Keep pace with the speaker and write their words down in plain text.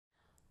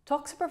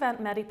Toxaprevent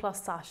Medi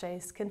Plus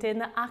Sachets contain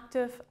the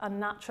active and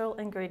natural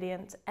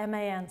ingredient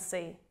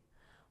MANC,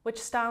 which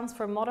stands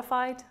for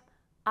Modified,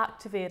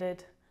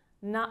 Activated,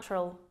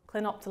 Natural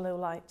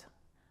Clinoptilolite,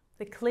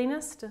 the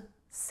cleanest,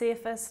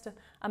 safest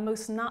and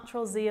most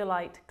natural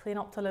zeolite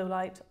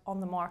clinoptilolite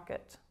on the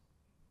market.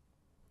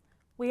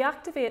 We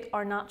activate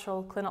our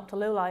natural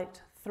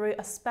clinoptilolite through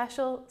a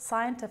special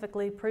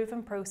scientifically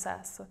proven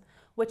process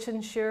which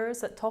ensures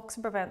that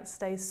Toxaprevent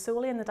stays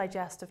solely in the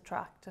digestive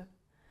tract.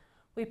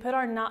 We put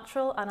our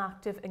natural and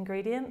active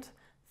ingredient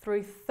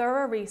through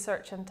thorough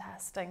research and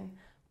testing,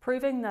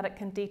 proving that it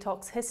can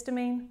detox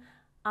histamine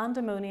and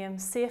ammonium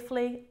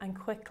safely and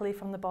quickly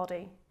from the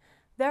body,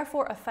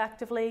 therefore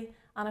effectively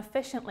and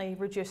efficiently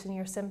reducing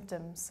your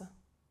symptoms.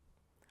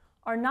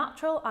 Our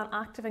natural and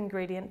active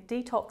ingredient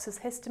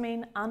detoxes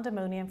histamine and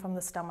ammonium from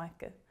the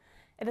stomach.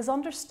 It is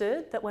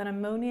understood that when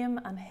ammonium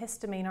and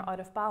histamine are out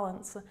of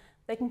balance,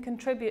 they can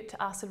contribute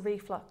to acid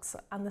reflux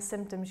and the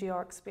symptoms you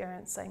are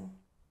experiencing.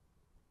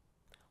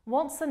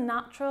 Once the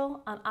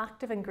natural and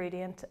active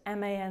ingredient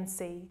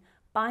MANC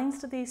binds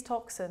to these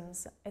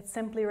toxins, it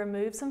simply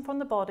removes them from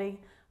the body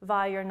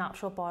via your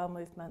natural bowel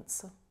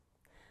movements.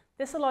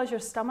 This allows your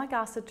stomach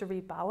acid to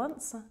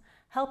rebalance,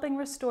 helping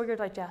restore your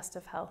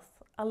digestive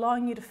health,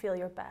 allowing you to feel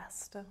your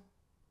best.